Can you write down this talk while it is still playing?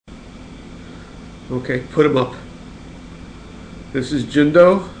Okay, put them up. This is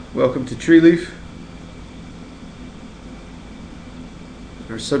Jundo. Welcome to Tree Leaf.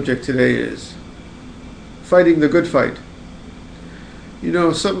 Our subject today is fighting the good fight. You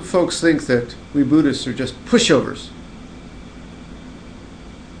know, some folks think that we Buddhists are just pushovers.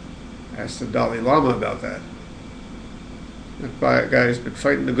 Ask the Dalai Lama about that. That guy's been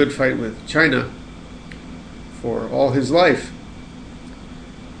fighting the good fight with China for all his life.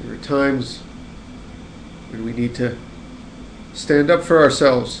 There are times when we need to stand up for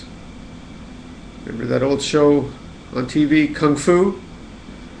ourselves. Remember that old show on TV, Kung Fu?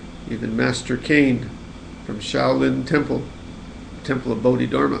 Even Master Kane from Shaolin Temple of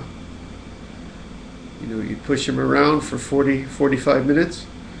Bodhidharma. You know, you'd push him around for 45 minutes,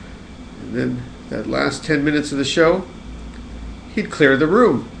 and then that last 10 minutes of the show, he'd clear the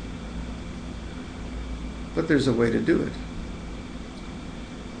room. But there's a way to do it.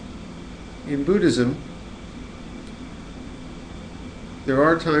 In Buddhism, there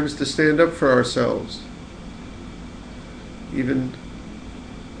are times to stand up for ourselves, even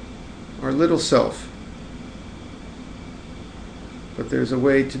our little self. But there's a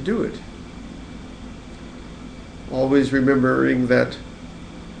way to do it. Always remembering that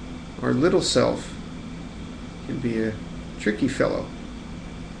our little self can be a tricky fellow.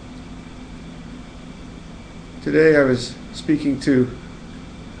 Today I was speaking to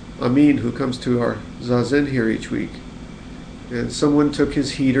Amin, who comes to our Zazen here each week, and someone took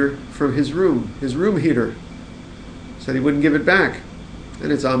his heater from his room heater. Said he wouldn't give it back,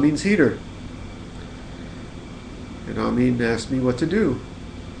 and it's Amin's heater. And Amin asked me what to do.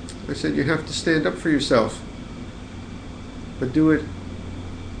 I said, you have to stand up for yourself, but do it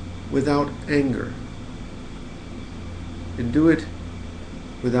without anger, and do it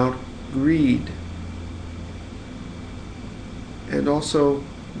without greed, and also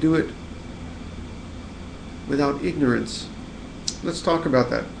do it without ignorance. Let's talk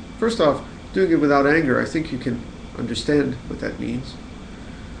about that. First off, doing it without anger, I think you can understand what that means.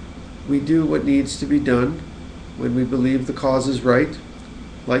 We do what needs to be done when we believe the cause is right,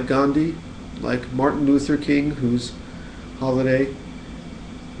 like Gandhi, like Martin Luther King, whose holiday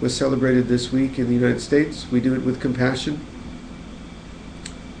was celebrated this week in the United States. We do it with compassion.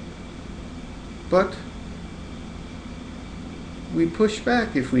 But we push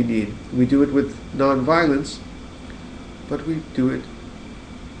back if we need. We do it with non-violence, but we do it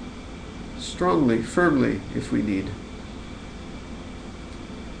strongly, firmly if we need.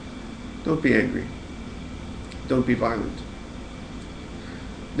 Don't be angry. Don't be violent.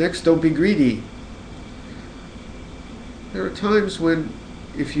 Next, don't be greedy. There are times when,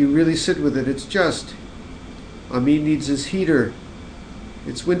 if you really sit with it, it's just. Amin needs his heater.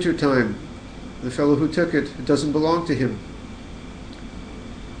 It's winter time. The fellow who took it, it doesn't belong to him.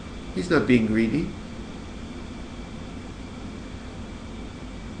 He's not being greedy.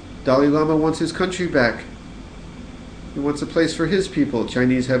 Dalai Lama wants his country back. He wants a place for his people.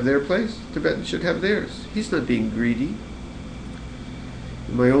 Chinese have their place. Tibetans should have theirs. He's not being greedy.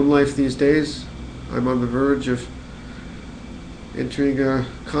 In my own life these days, I'm on the verge of entering a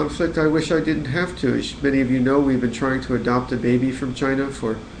conflict I wish I didn't have to. As many of you know, we've been trying to adopt a baby from China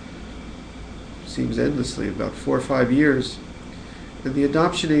for, seems endlessly, about 4 or 5 years. And the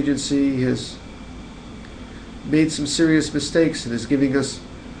adoption agency has made some serious mistakes and is giving us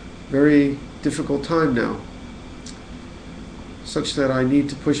very difficult time now, such that I need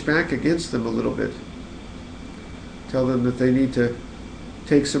to push back against them a little bit. Tell them that they need to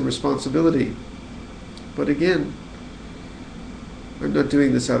take some responsibility. But again, I'm not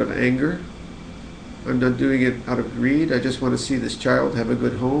doing this out of anger. I'm not doing it out of greed. I just want to see this child have a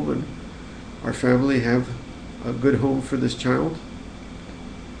good home and our family have a good home for this child.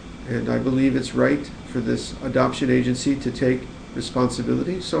 And I believe it's right for this adoption agency to take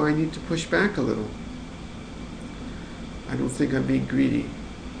responsibility, so I need to push back a little. I don't think I'm being greedy.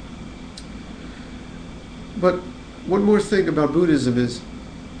 But one more thing about Buddhism is,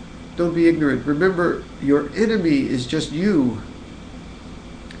 don't be ignorant. Remember, your enemy is just you.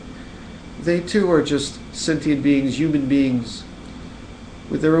 They too are just sentient beings, human beings,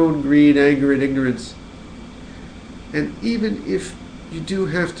 with their own greed, anger, and ignorance. And even if you do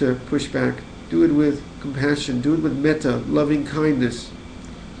have to push back, do it with compassion, do it with metta, loving kindness,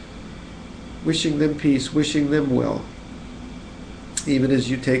 wishing them peace, wishing them well, even as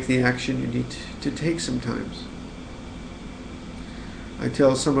you take the action you need to take sometimes. I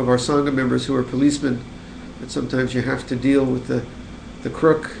tell some of our Sangha members who are policemen that sometimes you have to deal with the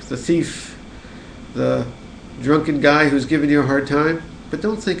crook, the thief, the drunken guy who's giving you a hard time, but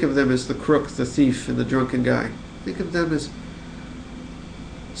don't think of them as the crook, the thief, and the drunken guy. Think of them as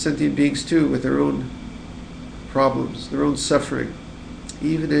sentient beings too, with their own problems, their own suffering.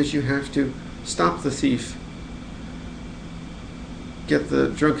 Even as you have to stop the thief, get the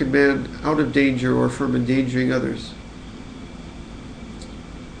drunken man out of danger or from endangering others.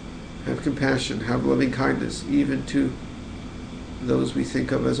 Have compassion, have loving kindness, even to those we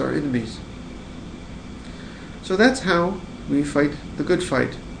think of as our enemies. So that's how we fight the good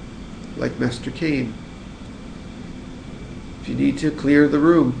fight, like Master Cain. If you need to, clear the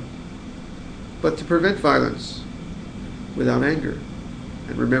room, but to prevent violence without anger,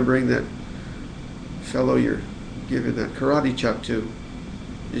 and remembering that fellow you're giving that karate chop to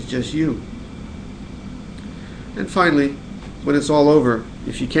is just you. And finally, when it's all over,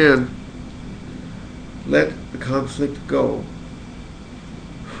 if you can, let the conflict go.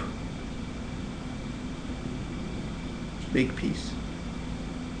 Make peace.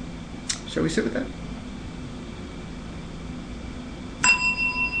 Shall we sit with that?